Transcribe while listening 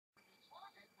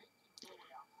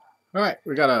All right,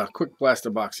 we got a quick blaster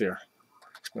box here.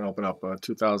 I'm going to open up a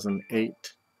 2008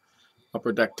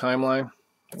 Upper Deck Timeline,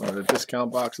 one of the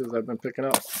discount boxes I've been picking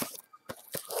up.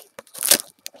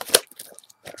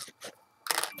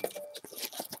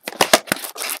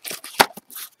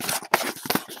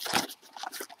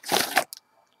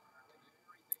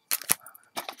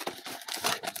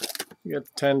 You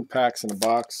get 10 packs in a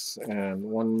box and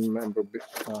one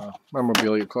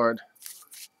memorabilia card.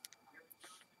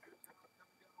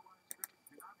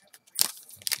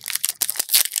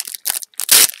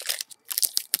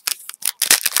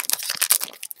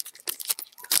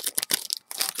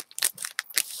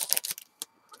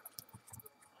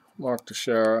 Mark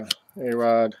Teixeira,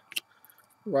 A-Rod,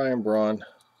 Ryan Braun,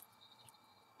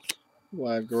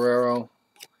 Vlad Guerrero,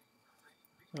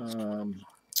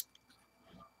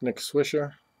 Nick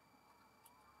Swisher,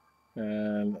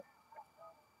 and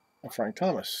Frank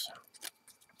Thomas.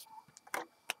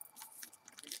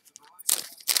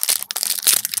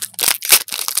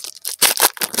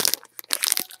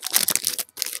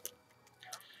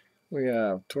 We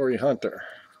have Torrey Hunter,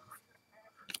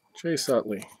 Chase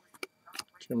Utley,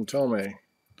 Jim Thome,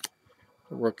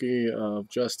 rookie of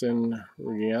Justin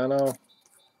Ruggiano,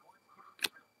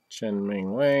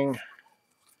 Chen-Ming Wang,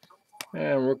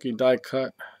 and rookie die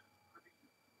cut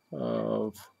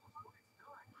of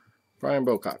Brian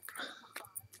Bocock.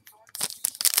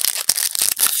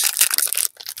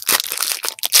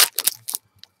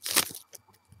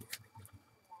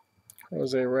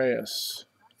 Jose Reyes,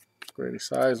 Grady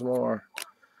Sizemore,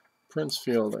 Prince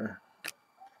Fielder,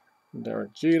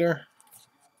 Derek Jeter,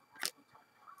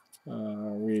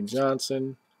 Reed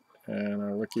Johnson,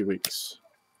 and Ricky Weeks.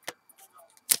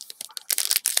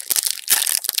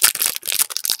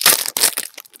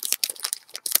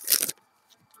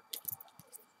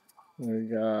 We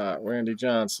got Randy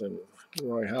Johnson,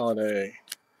 Roy Halladay,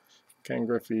 Ken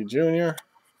Griffey Jr.,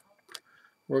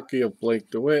 rookie of Blake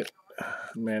DeWitt,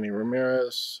 Manny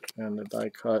Ramirez, and the die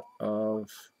cut of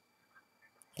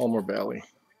Homer Bailey.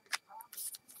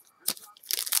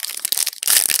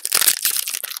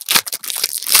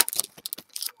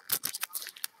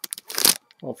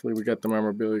 Hopefully we get the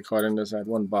memorabilia card in this. I had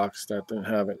one box that didn't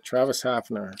have it. Travis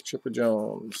Hafner, Chipper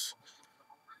Jones,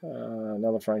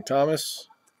 another Frank Thomas,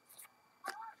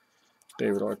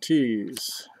 David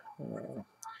Ortiz,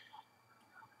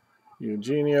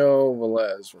 Eugenio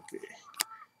Velez, rookie,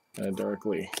 and Derek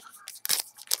Lee.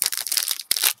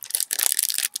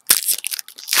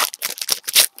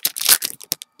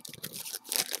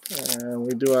 And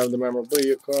we do have the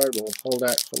memorabilia card. We'll hold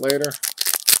that for later.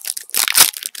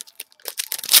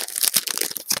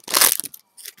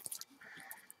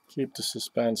 Keep the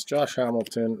suspense. Josh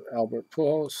Hamilton, Albert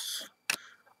Pujols,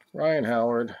 Ryan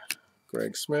Howard,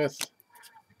 Greg Smith,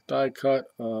 die cut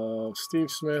of Steve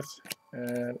Smith,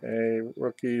 and a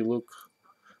rookie Luke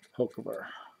Hochevar.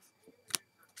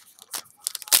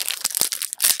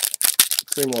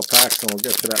 3 more packs and we'll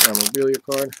get to that memorabilia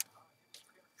card.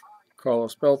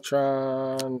 Carlos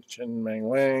Beltran, Chen-Ming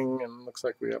Wang, and looks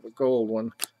like we have a gold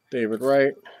one, David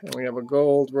Wright, and we have a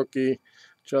gold rookie,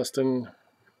 Justin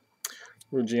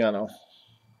Ruggiano.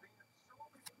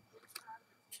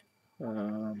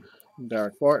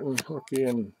 Derek Barton, rookie,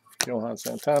 and Johan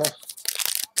Santana.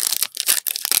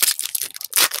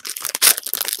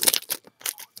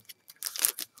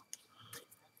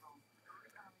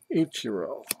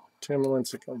 Ichiro, Tim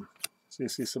Lincecum,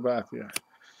 CC Sabathia,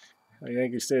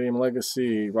 Yankee Stadium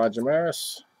Legacy, Roger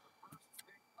Maris,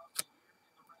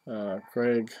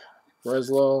 Craig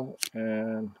Breslow,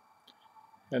 and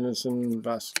Henderson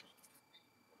Vasquez.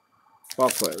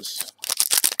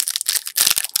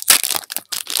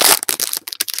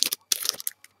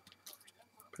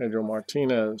 Pedro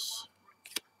Martinez,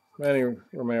 Manny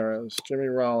Ramirez, Jimmy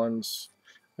Rollins,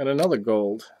 and another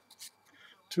gold.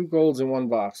 2 golds in one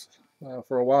box.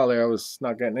 For a while there, I was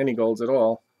not getting any golds at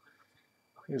all.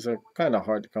 These are kind of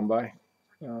hard to come by.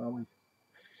 And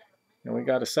we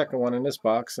got a second one in this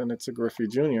box, and it's a Griffey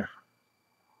Jr.,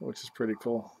 which is pretty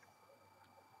cool.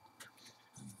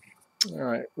 All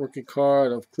right, rookie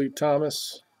card of Clete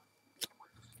Thomas,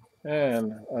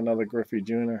 and another Griffey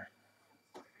Jr.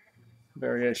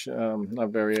 Variation, not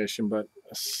variation, but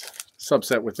a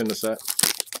subset within the set.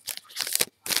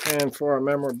 And for our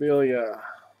memorabilia,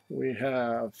 we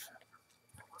have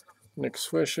Nick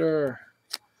Swisher,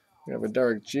 we have a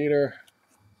Derek Jeter,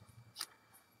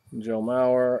 Joe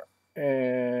Mauer,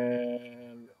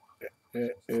 and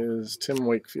it is Tim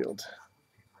Wakefield.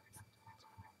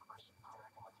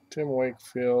 Tim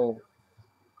Wakefield,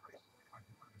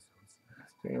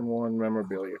 Game 1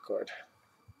 memorabilia card.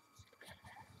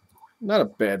 Not a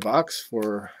bad box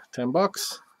for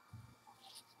 $10.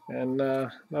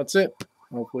 And that's it.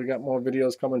 Hopefully, got more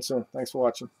videos coming soon. Thanks for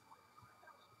watching.